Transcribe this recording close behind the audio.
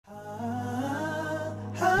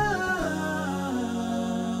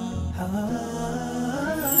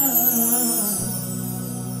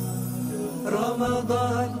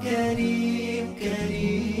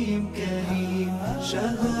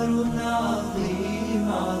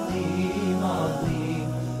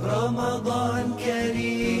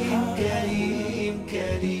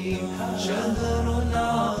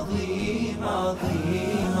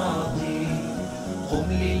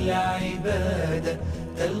للعبادة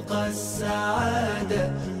تلقى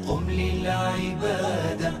السعادة، قم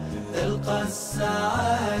للعبادة تلقى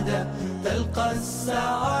السعادة، تلقى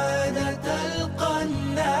السعادة تلقى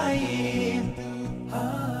النعيم.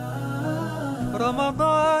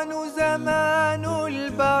 رمضان زمان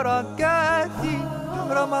البركات،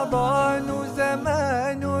 رمضان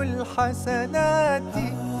زمان الحسنات،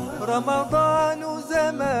 رمضان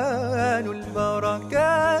زمان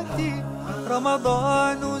البركات،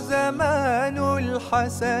 رمضان زمان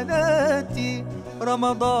الحسنات،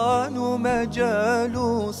 رمضان مجال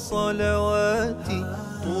الصلوات،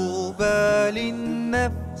 طوبى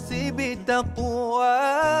للنفس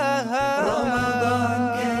بتقواها. رمضان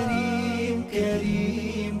كريم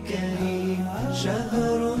كريم كريم،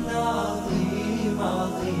 شهر عظيم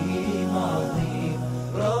عظيم عظيم.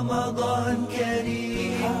 رمضان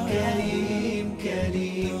كريم كريم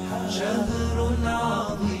كريم، شهر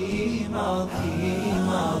عظيم عظيم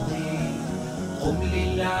عظيم. قم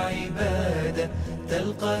للعبادة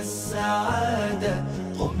تلقى السعادة،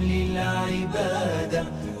 قم للعبادة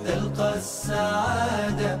تلقى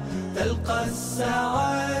السعادة، تلقى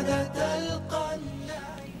السعادة تلقى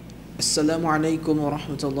النعيم. السلام عليكم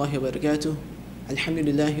ورحمة الله وبركاته. الحمد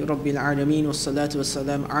لله رب العالمين والصلاة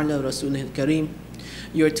والسلام على رسوله الكريم.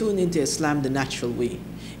 You are tuned into Islam the Natural Way.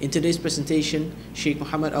 In today's presentation, Sheikh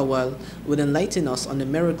Muhammad Awal will enlighten us on the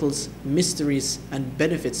miracles, mysteries, and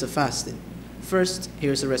benefits of fasting. First,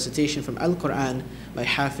 here's a recitation from Al-Quran by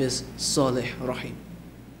Hafiz Salih Rahim.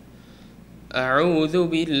 أعوذ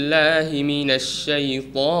بالله من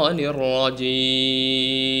الشيطان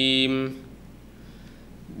الرجيم.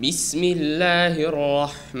 بسم الله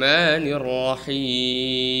الرحمن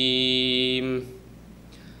الرحيم.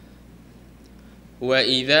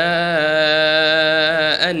 وإذا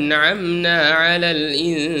أنعمنا على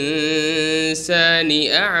الإنسان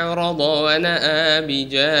أعرض ونأى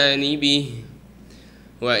بجانبه،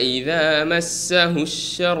 وإذا مسه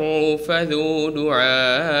الشر فذو دعاء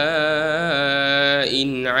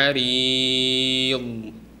عريض.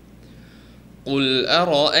 قل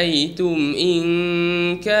أرأيتم إن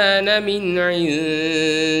كان من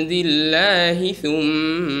عند الله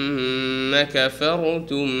ثم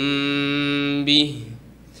كفرتم به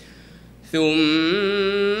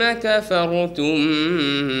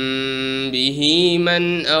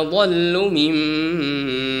من أضل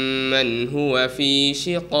ممن هو في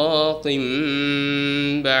شقاق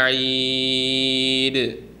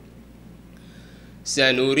بعيد.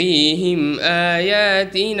 سنريهم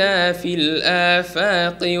آياتنا في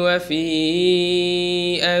الآفاق وفي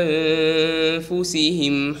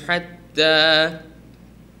أنفسهم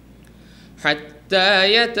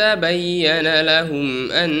حتى يتبين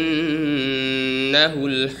لهم أنه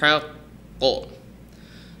الحق.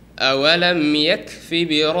 أولم يكف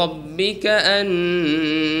بربك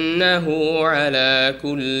أنه على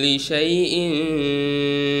كل شيء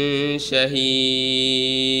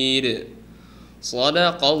شهيد.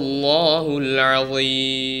 صدق الله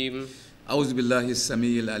العظيم. أعوذ بالله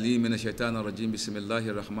السميع العليم من الشيطان الرجيم. بسم الله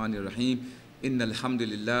الرحمن الرحيم. إن الحمد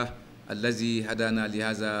لله الذي هدانا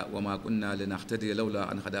لهذا وما كنا لنهتدي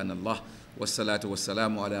لولا أن هدانا الله، والصلاة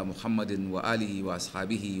والسلام على محمد وآله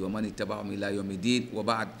وأصحابه ومن اتبعهم إلى يوم الدين،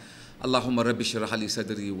 وبعد. اللهم رب اشرح لي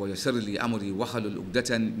صدري ويسر لي أمري واحلل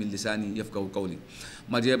عقدة من لساني يفقهوا قولي.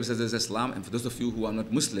 My dear brothers in Islam, and for those of you who are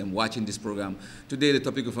not Muslim watching this program, today the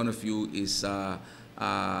topic in front of you is the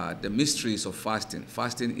mysteries of fasting.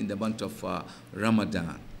 Fasting in the month of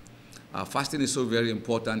Ramadan. Fasting is so very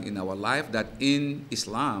important in our life that in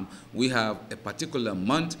Islam we have a particular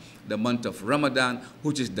month, the month of Ramadan,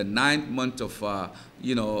 which is the 9th month of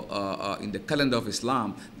in the calendar of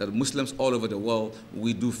Islam, that Muslims all over the world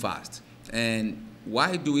we do fast. And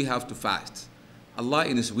why do we have to fast? Allah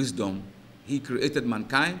in His wisdom, He created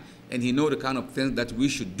mankind, and He knows the kind of things that we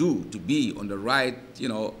should do to be on the right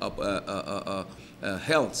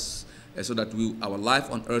health, so that our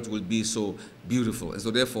life on earth will be so beautiful. And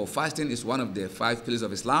so therefore fasting is one of the 5 pillars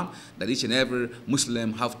of Islam that each and every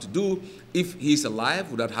Muslim have to do if he's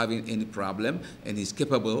alive without having any problem and he's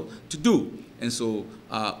capable to do. And so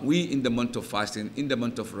we in the month of fasting, in the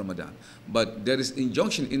month of Ramadan. But there is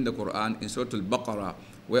injunction in the Quran in Surah Al-Baqarah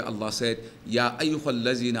where Allah said, Ya ayyuhal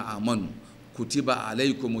lazina amanu kutiba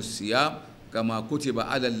alaykumus siyam kama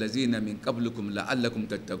kutiba ala allazina min qablikum la'allakum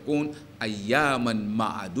tattaqun ayyaman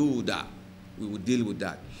ma'duda. We will deal with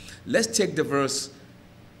that. Let's take the verse,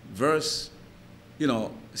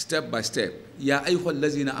 step by step. Ya ayyuhal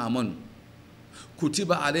lazina amanu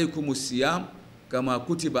kutiba alaykumus siyam kama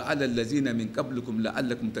kutiba ala allazina min qablikum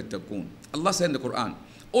la'allakum tattaqun. Allah said in the Quran,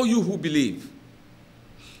 O you who believe,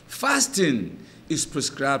 fasting is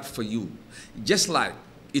prescribed for you, just like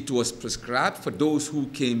it was prescribed for those who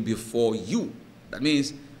came before you. That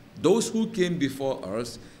means those who came before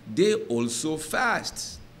us, they also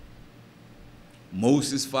fast.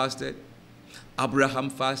 Moses fasted, Abraham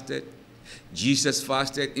fasted, Jesus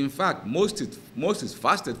fasted. In fact, Moses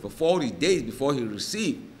fasted for 40 days before he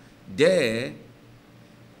received the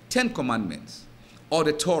 10 Commandments or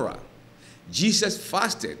the Torah. Jesus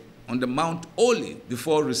fasted on the Mount Olive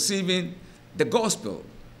before receiving the gospel.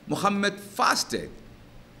 Muhammad fasted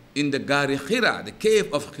in the Gari Hira, the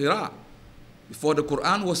cave of Hira, before the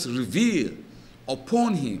Quran was revealed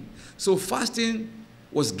upon him. So fasting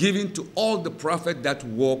was given to all the prophets that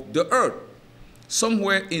walked the earth.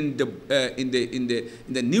 Somewhere in the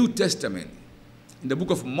New Testament, in the book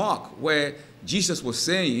of Mark, where Jesus was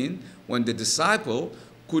saying when the disciple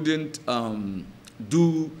couldn't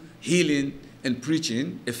do healing and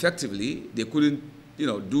preaching effectively, they couldn't,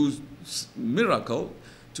 do miracle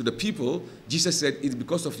to the people, Jesus said, it's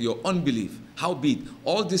because of your unbelief. Howbeit,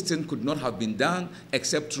 all these things could not have been done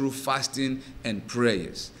except through fasting and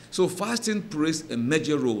prayers. So fasting plays a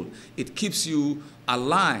major role. It keeps you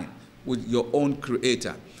aligned with your own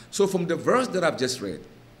Creator. So from the verse that I've just read,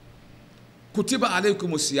 Kutiba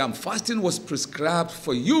alaykum siyam, fasting was prescribed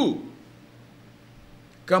for you.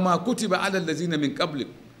 Kama kutiba ala allazina min qablik,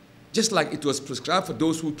 just like it was prescribed for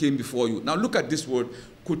those who came before you. Now look at this word,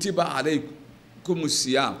 Kutiba alaykum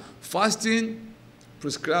siyam. Fasting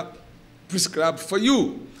prescribed for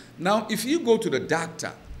you. Now if you go to the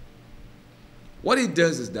doctor, what he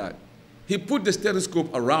does is that he put the stethoscope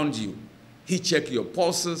around you. He check your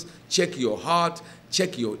pulses, check your heart,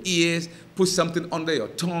 check your ears, put something under your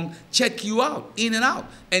tongue, check you out, in and out.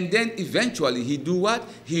 And then eventually he do what?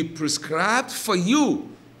 He prescribed for you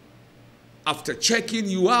after checking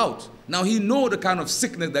you out. Now he know the kind of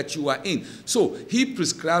sickness that you are in. So he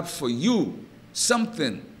prescribed for you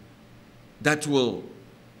something that will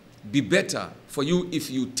be better for you if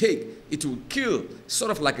you take. It will kill,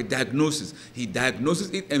 sort of like a diagnosis. He diagnoses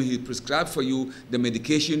it and he prescribed for you the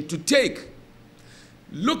medication to take.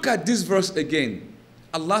 Look at this verse again.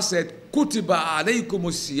 Allah said, Kutiba alaykum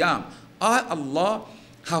siyam. I, Allah,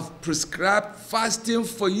 have prescribed fasting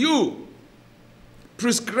for you.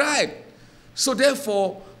 Prescribed. So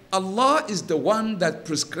therefore, Allah is the one that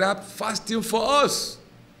prescribed fasting for us.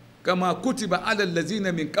 Kama kutiba ala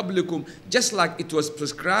allazina min qablikum, just like it was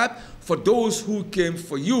prescribed for those who came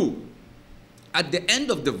for you. At the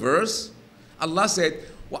end of the verse, Allah said,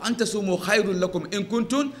 wa antasumu khairul lakum in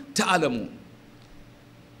kuntum ta'lamun.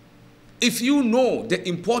 If you know the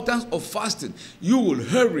importance of fasting, you will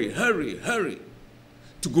hurry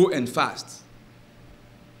to go and fast.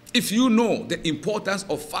 If you know the importance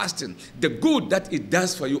of fasting, the good that it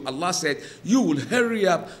does for you, Allah said, you will hurry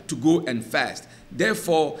up to go and fast.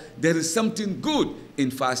 Therefore, there is something good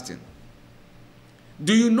in fasting.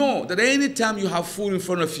 Do you know that any time you have food in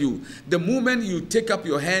front of you, the moment you take up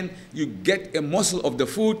your hand, you get a morsel of the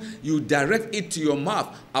food, you direct it to your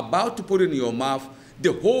mouth, about to put it in your mouth,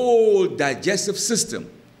 the whole digestive system,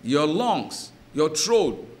 your lungs, your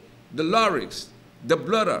throat, the larynx, the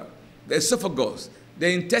bladder, the esophagus, the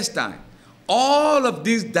intestine, all of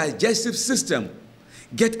these digestive system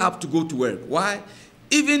get up to go to work. Why?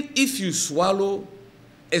 Even if you swallow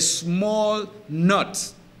a small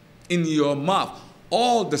nut in your mouth,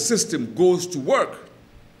 all the system goes to work.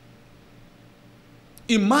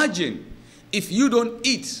 Imagine if you don't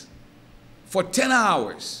eat for 10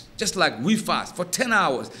 hours, just like we fast for 10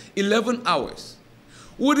 hours, 11 hours.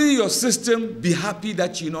 Wouldn't your system be happy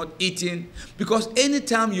that you're not eating? Because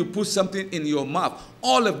anytime you put something in your mouth,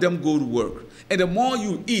 all of them go to work. And the more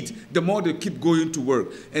you eat, the more they keep going to work.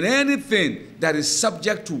 And anything that is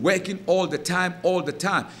subject to working all the time,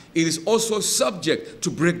 it is also subject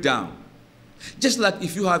to breakdown. Just like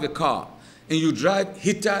if you have a car and you drive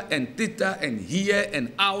hither and thither and here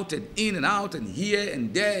and out and in and out and here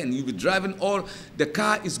and there, and you'll be driving all, the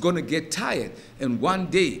car is going to get tired, and one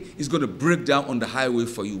day it's going to break down on the highway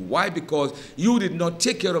for you. Why? Because you did not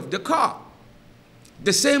take care of the car.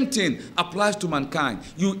 The same thing applies to mankind.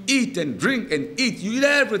 You eat and drink and eat, you eat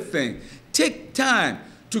everything. Take time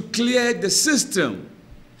to clear the system.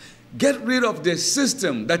 Get rid of the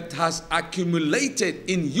system that has accumulated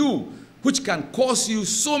in you, which can cause you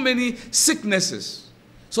so many sicknesses.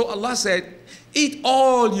 So Allah said, eat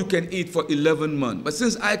all you can eat for 11 months. But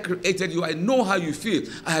since I created you, I know how you feel.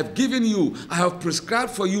 I have given you, I have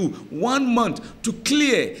prescribed for you 1 month to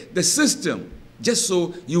clear the system, just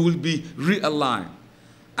so you will be realigned.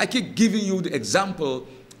 I keep giving you the example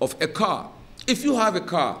of a car. If you have a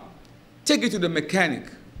car, take it to the mechanic.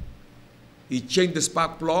 He changed the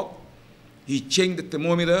spark plug, he changed the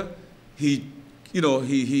thermometer, he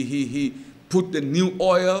put the new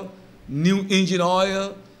oil, new engine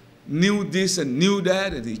oil, new this and new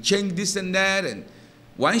that, and he changed this and that. And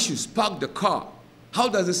once you spark the car, how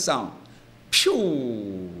does it sound?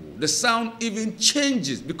 Pew! The sound even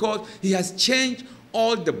changes because he has changed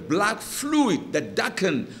all the black fluid, the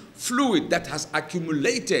darkened fluid that has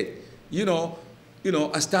accumulated,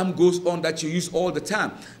 as time goes on, that you use all the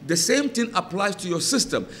time. The same thing applies to your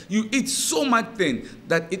system. You eat so much thing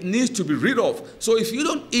that it needs to be rid of. So if you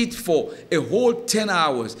don't eat for a whole 10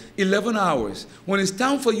 hours, 11 hours, when it's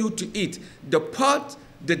time for you to eat,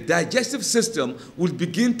 the digestive system will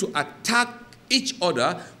begin to attack each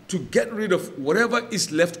other to get rid of whatever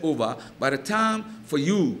is left over. By the time for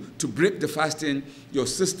you to break the fasting, your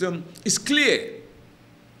system is clear.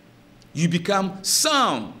 You become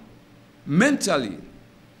sound mentally,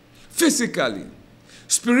 physically,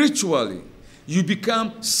 spiritually. You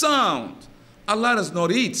become sound. Allah does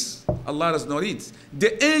not eat. Allah does not eat.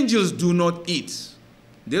 The angels do not eat.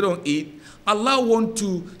 They don't eat. Allah wants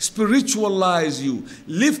to spiritualize you,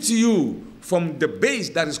 lift you from the base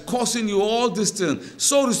that is causing you all this thing.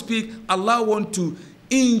 So to speak, Allah wants to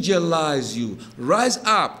angelize you. Rise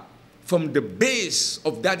up from the base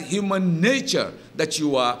of that human nature that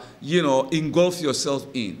you are, engulf yourself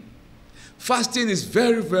in. Fasting is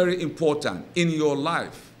very, very important in your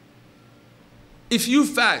life. If you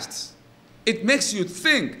fast, it makes you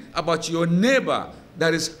think about your neighbor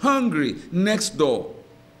that is hungry next door.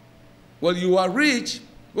 Well, you are rich,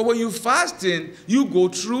 but when you're fasting, you go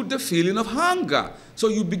through the feeling of hunger. So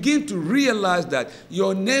you begin to realize that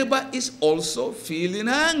your neighbor is also feeling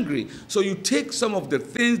hungry. So you take some of the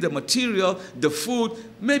things, the material, the food,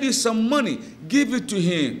 maybe some money, give it to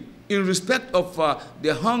him in respect of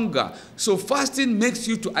the hunger. So fasting makes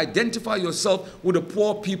you to identify yourself with the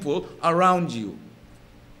poor people around you.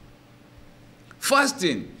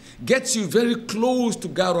 Fasting gets you very close to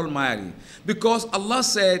God Almighty, because Allah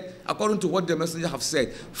said, according to what the messenger have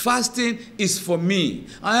said, fasting is for me.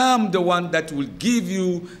 I am the one that will give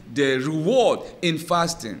you the reward in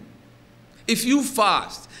fasting. If you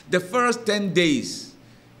fast, the first 10 days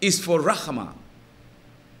is for rahmah.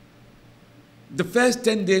 The first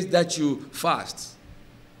 10 days that you fast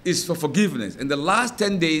is for forgiveness, and the last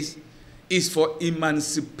 10 days is for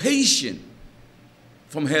emancipation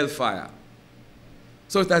from hellfire.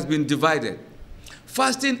 So it has been divided.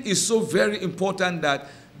 Fasting is so very important that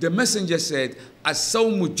the messenger said,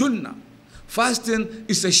 as-sawmu junnah. Fasting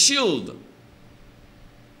is a shield.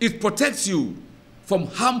 It protects you from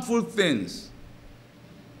harmful things.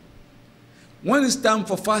 When it's time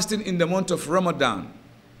for fasting in the month of Ramadan,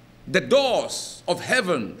 the doors of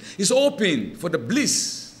heaven is open for the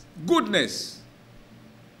bliss, goodness.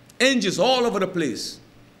 Angels all over the place,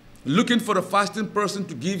 looking for a fasting person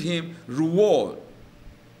to give him reward.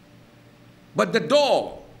 But the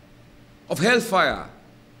door of hellfire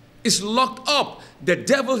is locked up. The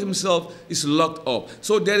devil himself is locked up.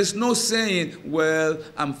 So there is no saying, well,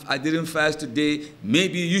 I didn't fast today.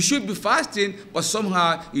 Maybe you should be fasting, but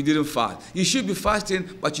somehow you didn't fast. You should be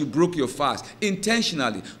fasting, but you broke your fast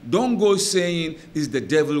intentionally. Don't go saying it's the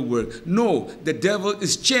devil's work. No, the devil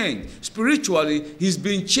is changed. Spiritually, he's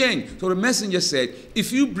being changed. So the messenger said,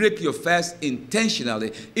 if you break your fast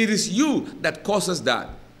intentionally, it is you that causes that.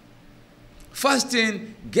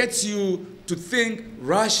 Fasting gets you to think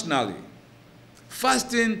rationally.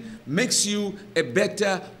 Fasting makes you a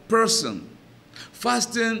better person.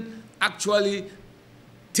 Fasting actually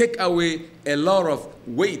takes away a lot of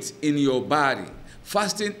weight in your body.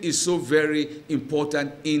 Fasting is so very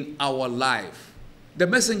important in our life. The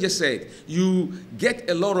messenger said, you get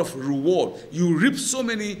a lot of reward. You reap so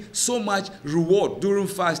much reward during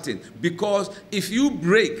fasting, because if you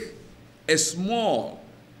break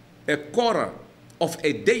a quarter of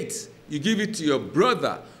a date, you give it to your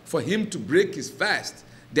brother for him to break his fast,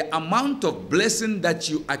 the amount of blessing that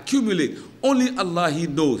you accumulate, only Allah, He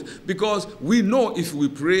knows. Because we know if we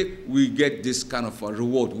pray, we get this kind of a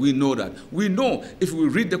reward. We know that. We know if we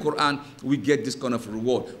read the Quran, we get this kind of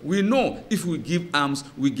reward. We know if we give alms,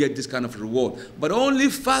 we get this kind of reward. But only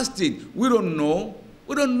fasting, we don't know.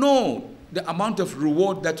 We don't know the amount of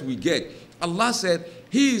reward that we get. Allah said,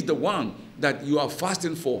 He is the one that you are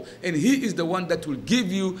fasting for, and He is the one that will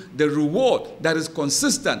give you the reward that is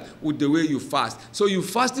consistent with the way you fast. So you're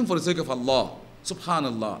fasting for the sake of Allah.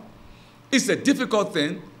 Subhanallah. It's a difficult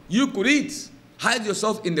thing. You could eat, hide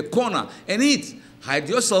yourself in the corner and eat. Hide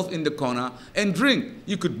yourself in the corner and drink.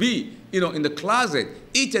 You could be in the closet,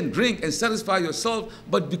 eat and drink and satisfy yourself,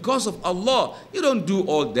 but because of Allah, you don't do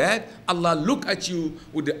all that. Allah look at you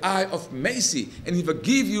with the eye of mercy, and He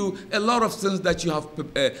forgive you a lot of sins that you have,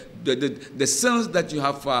 the sins that you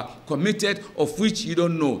have committed, of which you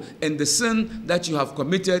don't know, and the sin that you have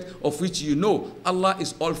committed, of which you know. Allah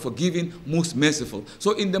is all forgiving, most merciful.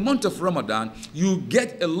 So in the month of Ramadan, you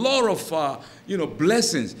get a lot of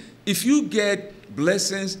blessings. If you get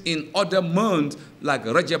blessings in other months like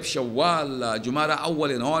Rajab, Shawwal, Jumada,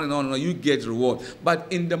 Awal, and on, you get reward. But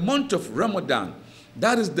in the month of Ramadan,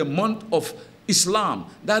 that is the month of Islam.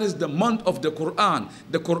 That is the month of the Quran.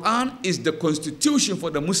 The Quran is the constitution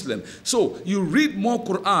for the Muslim. So you read more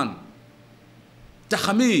Quran,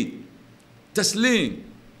 Tahmid, Taslim,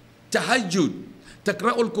 Tahajjud,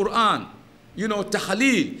 Taqra'ul Quran,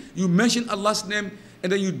 Tahleel. You mention Allah's name,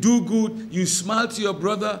 and then you do good, you smile to your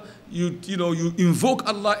brother, you invoke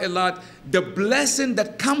Allah a lot. The blessing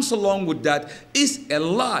that comes along with that is a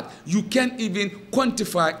lot. You can't even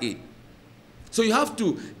quantify it. So you have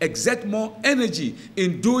to exert more energy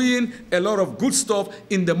in doing a lot of good stuff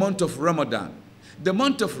in the month of Ramadan. The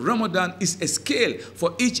month of Ramadan is a scale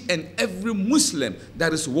for each and every Muslim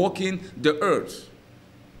that is walking the earth.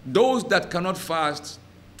 Those that cannot fast,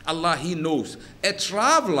 Allah, He knows. A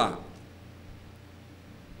traveler,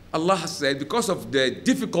 Allah has said, because of the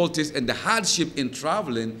difficulties and the hardship in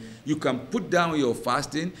traveling, you can put down your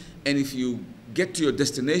fasting, and if you get to your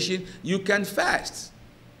destination, you can fast.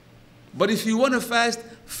 But if you want to fast,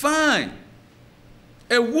 fine.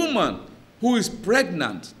 A woman who is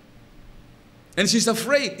pregnant and she's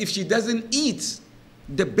afraid if she doesn't eat,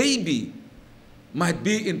 the baby might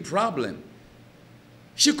be in problem.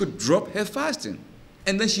 She could drop her fasting,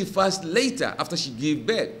 and then she fasts later after she gives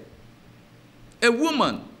birth. A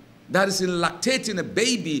woman that is in lactating a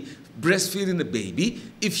baby, breastfeeding the baby,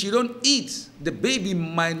 if she don't eat, the baby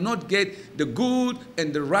might not get the good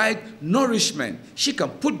and the right nourishment. She can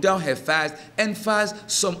put down her fast and fast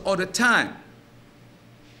some other time.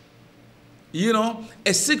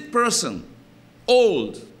 A sick person,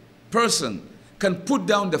 old person, can put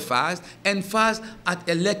down the fast and fast at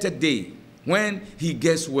a later day when he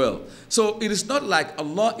gets well. So it is not like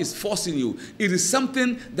Allah is forcing you. It is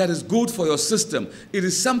something that is good for your system. It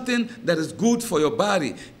is something that is good for your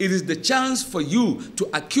body. It is the chance for you to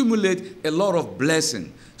accumulate a lot of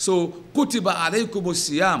blessing. So kutiba alaykumus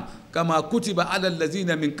siyam kama kutiba ala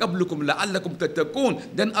allazina min qablukum la'allakum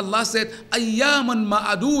tattaqun. Then Allah said, ayyaman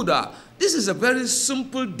ma'aduda. This is a very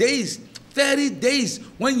simple days. 30 days,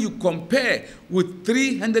 when you compare with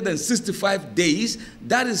 365 days,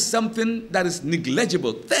 that is something that is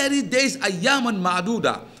negligible. 30 days, ayyaman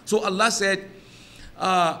ma'duda. So Allah said,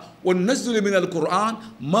 وَالنَّزُّلِ مِنَ الْقُرْآنِ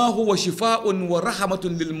مَا هُوَ شِفَاءٌ وَرَحْمَةٌ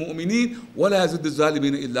لِلْمُؤْمِنِينَ وَلَا يَزِدُ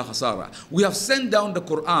الظَّالِمِينَ إِلَّا خَسَارًا. We have sent down the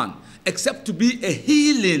Quran except to be a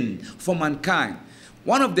healing for mankind.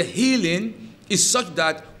 One of the healing is such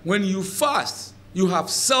that when you fast, you have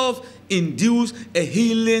self-induced a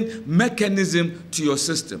healing mechanism to your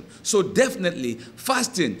system. So definitely,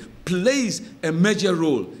 fasting plays a major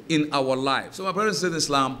role in our life. So my brothers in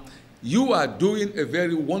Islam, you are doing a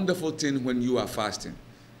very wonderful thing when you are fasting.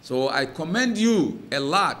 So I commend you a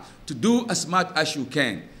lot to do as much as you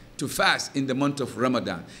can to fast in the month of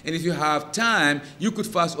Ramadan. And if you have time, you could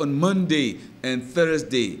fast on Monday and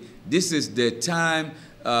Thursday. This is the time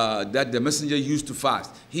that the messenger used to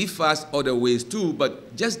fast. He fasts other ways too,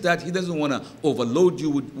 but just that he doesn't want to overload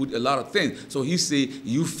you with a lot of things. So he say,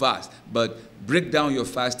 you fast, but break down your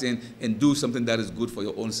fasting and do something that is good for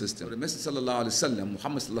your own system. The Messenger sallallahu alaihi wasallam,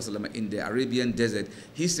 Muhammad sallallahu alaihi wasallam, in the Arabian desert,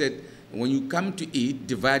 he said, when you come to eat,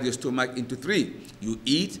 divide your stomach into 3. You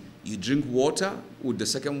eat, you drink water with the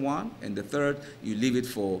second one, and the third, you leave it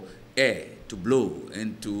for air to blow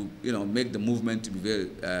and to make the movement to be very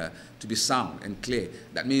to be sound and clear.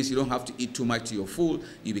 That means you don't have to eat too much to your food.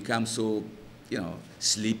 You become so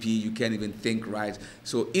sleepy, you can't even think right.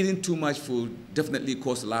 So eating too much food definitely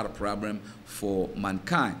causes a lot of problem for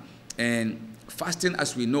mankind. And fasting,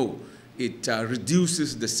 as we know, it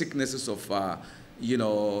reduces the sicknesses of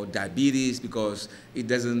diabetes, because it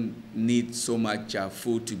doesn't need so much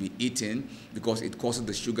food to be eaten, because it causes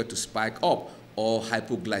the sugar to spike up, or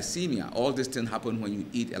hypoglycemia. All these things happen when you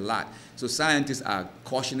eat a lot. So scientists are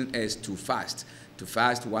cautioning us to fast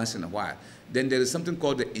once in a while. Then there is something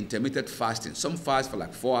called the intermittent fasting. Some fast for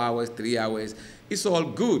like 4 hours, 3 hours. It's all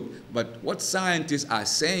good, but what scientists are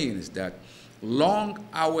saying is that long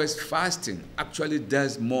hours fasting actually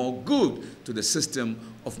does more good to the system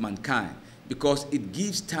of mankind, because it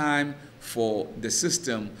gives time for the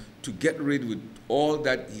system to get rid of all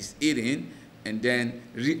that he's eating, and then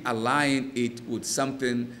realign it with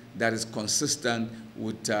something that is consistent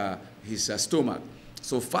with his stomach.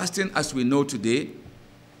 So fasting, as we know today,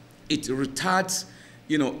 it retards,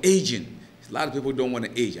 aging. A lot of people don't want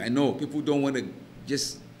to age. I know people don't want to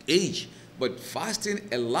just age, but fasting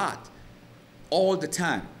a lot, all the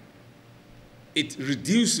time, it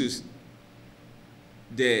reduces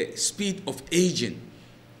the speed of aging.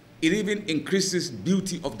 It even increases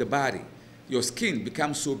beauty of the body. Your skin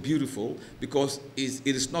becomes so beautiful because it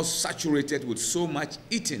is not saturated with so much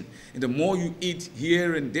eating. And the more you eat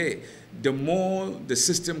here and there, the more the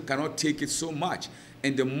system cannot take it so much.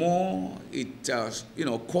 And the more it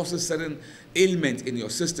causes certain ailment in your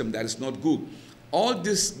system that is not good. All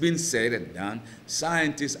this being said and done,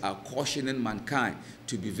 scientists are cautioning mankind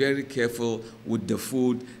to be very careful with the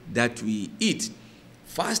food that we eat.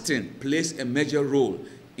 Fasting plays a major role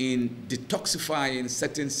in detoxifying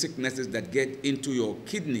certain sicknesses that get into your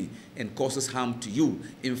kidney and causes harm to you.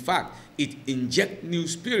 In fact, it injects new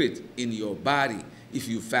spirit in your body if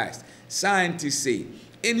you fast. Scientists say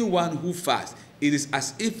anyone who fasts, it is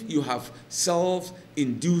as if you have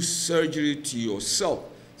self-induced surgery to yourself.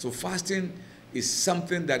 So fasting is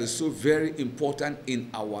something that is so very important in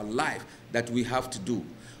our life that we have to do.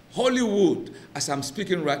 Hollywood, as I'm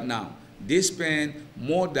speaking right now, they spend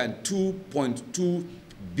more than $2.2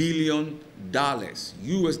 billion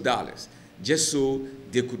US dollars just so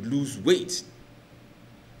they could lose weight.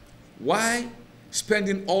 Why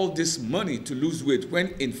spending all this money to lose weight when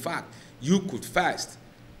in fact you could fast?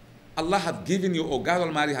 Allah have given you, or God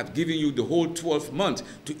Almighty have given you the whole 12 months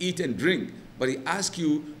to eat and drink, but He asks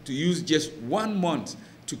you to use just 1 month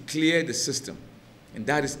to clear the system. And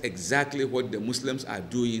that is exactly what the Muslims are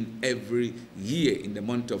doing every year in the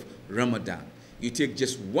month of Ramadan. You take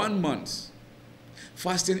just 1 month.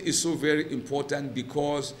 Fasting is so very important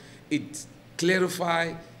because it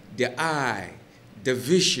clarifies the eye, the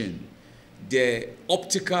vision, the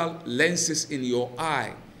optical lenses in your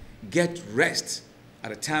eye get rest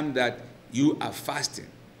at a time that you are fasting.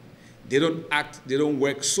 They don't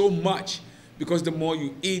work so much because the more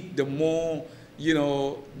you eat, the more,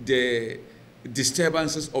 the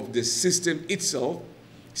disturbances of the system itself.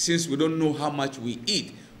 Since we don't know how much we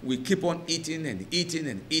eat, we keep on eating and eating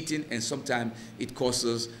and eating, and sometimes it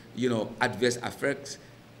causes, adverse effects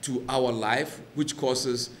to our life, which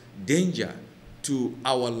causes danger to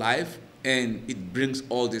our life, and it brings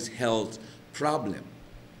all this health problem.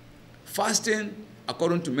 Fasting,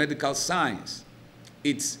 according to medical science,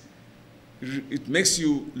 it makes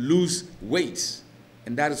you lose weight,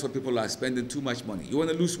 and that is what people are spending too much money. You want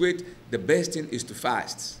to lose weight? The best thing is to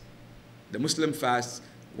fast. The Muslim fasts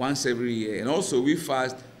once every year, and also we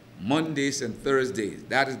fast Mondays and Thursdays.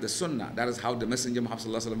 That is the Sunnah. That is how the Messenger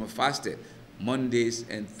Muhammad fasted, Mondays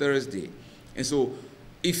and Thursdays. And so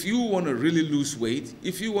if you want to really lose weight,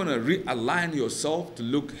 if you want to realign yourself to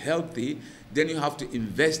look healthy, then you have to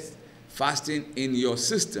invest fasting in your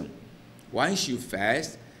system. Once you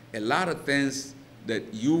fast, a lot of things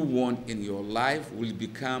that you want in your life will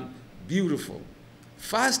become beautiful.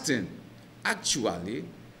 Fasting actually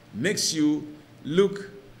makes you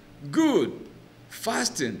look good.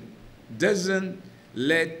 Fasting doesn't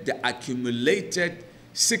let the accumulated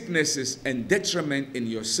sicknesses and detriment in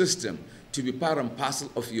your system to be part and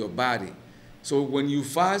parcel of your body. So when you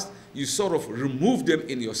fast, you sort of remove them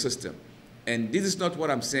in your system. And this is not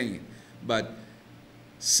what I'm saying, but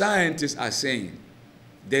scientists are saying.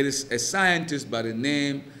 There is a scientist by the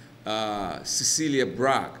name Cecilia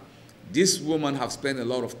Bragg. This woman has spent a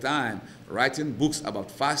lot of time writing books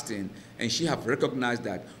about fasting, and she has recognized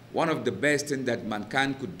that one of the best things that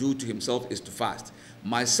mankind could do to himself is to fast.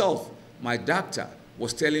 Myself, my doctor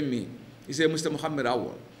was telling me, he said, Mr. Muhammad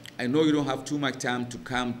Awal, I know you don't have too much time to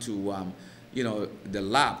come to the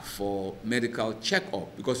lab for medical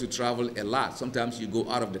checkup because you travel a lot. Sometimes you go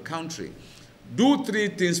out of the country. Do 3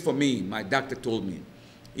 things for me, my doctor told me.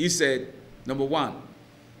 He said, number 1,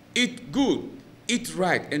 eat good, eat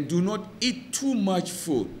right, and do not eat too much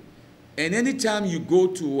food. And anytime you go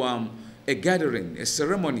to a gathering, a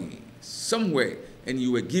ceremony, somewhere, and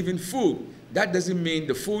you were given food, that doesn't mean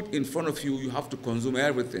the food in front of you, you have to consume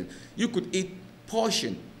everything. You could eat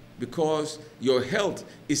portion because your health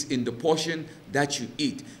is in the portion that you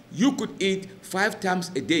eat. You could eat 5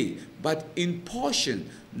 times a day, but in portion,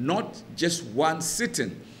 not just one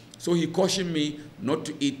sitting. So he cautioned me not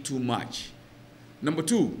to eat too much. Number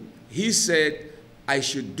 2, he said I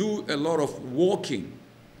should do a lot of walking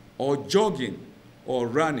or jogging or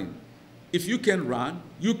running. If you can run,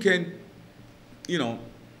 you can,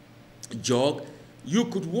 jog, you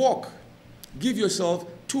could walk. Give yourself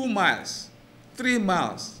 2 miles, 3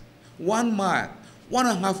 miles, 1 mile,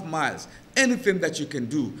 1.5 miles. Anything that you can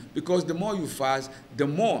do, because the more you fast, the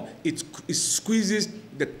more it squeezes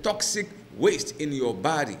the toxic waste in your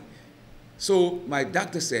body. So my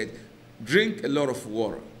doctor said, drink a lot of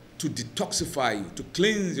water to detoxify you, to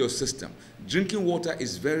cleanse your system. Drinking water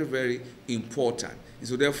is very, very important. And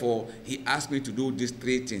so therefore, he asked me to do these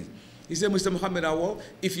 3 things. He said, Mr. Muhammad Awal,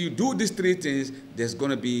 if you do these 3 things, there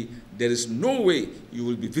is no way you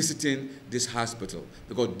will be visiting this hospital,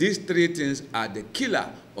 because these 3 things are the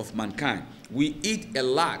killer of mankind. We eat a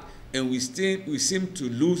lot, and we seem to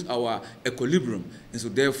lose our equilibrium. And so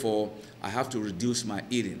therefore, I have to reduce my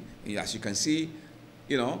eating. And as you can see,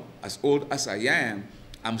 you know, as old as I am,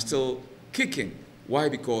 I'm still kicking. Why?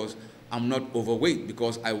 Because I'm not overweight,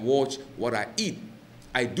 because I watch what I eat.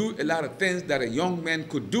 I do a lot of things that a young man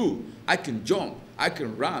could do. I can jump, I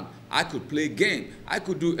can run, I could play game, I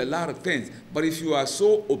could do a lot of things. But if you are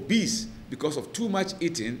so obese because of too much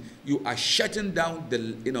eating, you are shutting down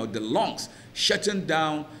the lungs, shutting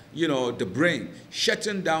down, the brain,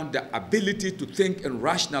 shutting down the ability to think and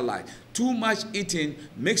rationalize. Too much eating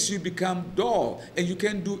makes you become dull, and you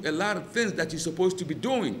can do a lot of things that you're supposed to be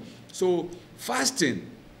doing. So fasting,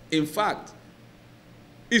 in fact,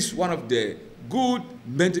 is one of the good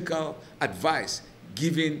medical advice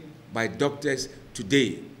given by doctors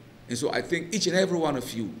today. And so I think each and every one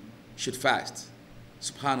of you should fast.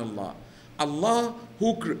 Subhanallah. Allah,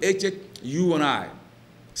 who created you and I,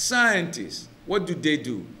 scientists, what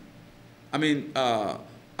do? I mean,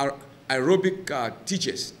 aerobic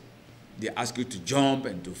teachers, they ask you to jump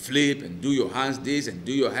and to flip and do your hands this and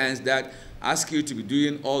do your hands that, ask you to be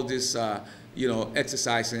doing all this,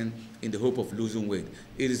 exercising in the hope of losing weight.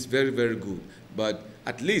 It is very, very good. But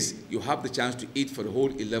at least you have the chance to eat for the whole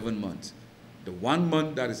 11 months. The 1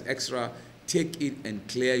 month that is extra, take it and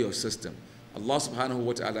clear your system. Allah subhanahu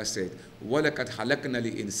wa ta'ala said, وَلَقَدْ خَلَقْنَا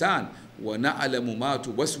الْإِنسَانَ وَنَعْلَمُ مَا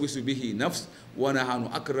تُوَسْوِسُ بِهِ نَفْسُ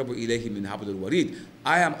وَنَحْنُ أَقْرَبُ إِلَيْهِ مِنْ حَبْلِ الْوَرِيدِ.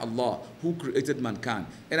 I am Allah who created mankind,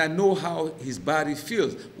 and I know how his body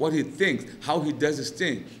feels, what he thinks, how he does his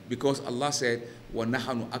thing, because Allah said,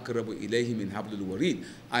 وَنَحْنُ أَقْرَبُ إِلَيْهِ مِنْ حَبْلِ الْوَرِيدِ.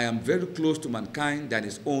 I am very close to mankind than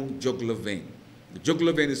his own jugular vein. The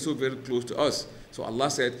jugular vein is so very close to us. So Allah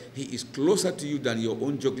said, he is closer to you than your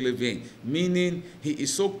own jugular vein, meaning he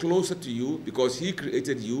is so closer to you because he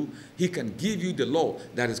created you. He can give you the law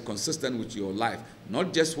that is consistent with your life,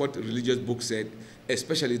 not just what religious books said,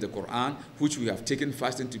 especially the Quran, which we have taken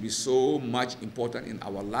fasting to be so much important in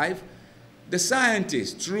our life. The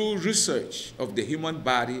scientists, through research of the human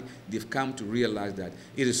body, they've come to realize that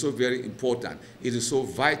it is so very important. It is so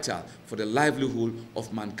vital for the livelihood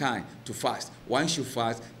of mankind to fast. Once you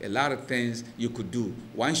fast, a lot of things you could do.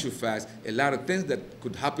 Once you fast, a lot of things that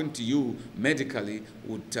could happen to you medically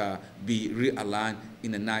would be realigned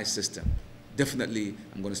in a nice system. Definitely,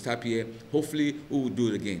 I'm going to stop here. Hopefully, we will do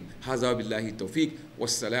it again. Haza billahi tawfiq.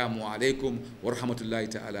 Wassalamu alaikum wa rahmatullahi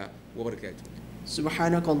ta'ala wa barakatuh.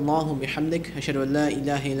 سبحانك اللهم بحمدك أشهد أن لا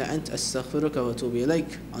إله إلا أنت أستغفرك وأتوب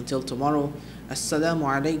إليك. Until tomorrow, السلام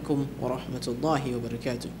عليكم ورحمة الله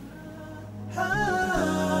وبركاته.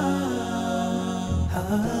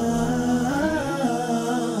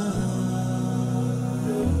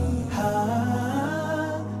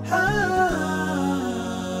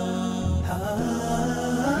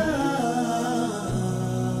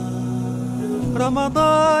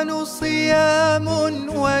 رمضان صيام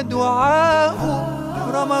ودعاء،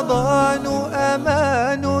 رمضان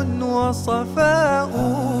أمان وصفاء،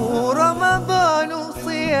 رمضان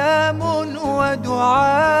صيام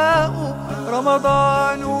ودعاء،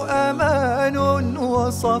 رمضان أمان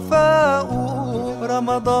وصفاء،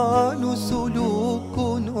 رمضان سلوك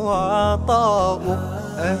وعطاء.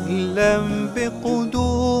 أهلا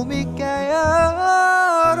بقدومك يا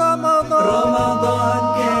رمضان. رمضان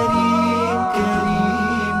كريم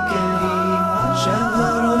كريم كريم،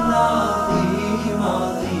 شهر عظيم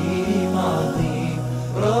عظيم عظيم.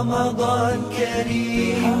 رمضان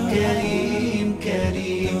كريم كريم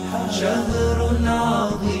كريم، شهر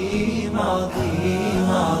عظيم عظيم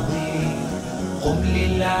عظيم. قم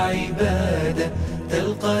للعبادة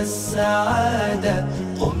تلقى السعادة،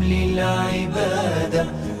 قم للعبادة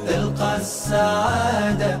تلقى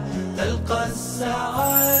السعادة، تلقى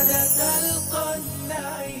السعادة.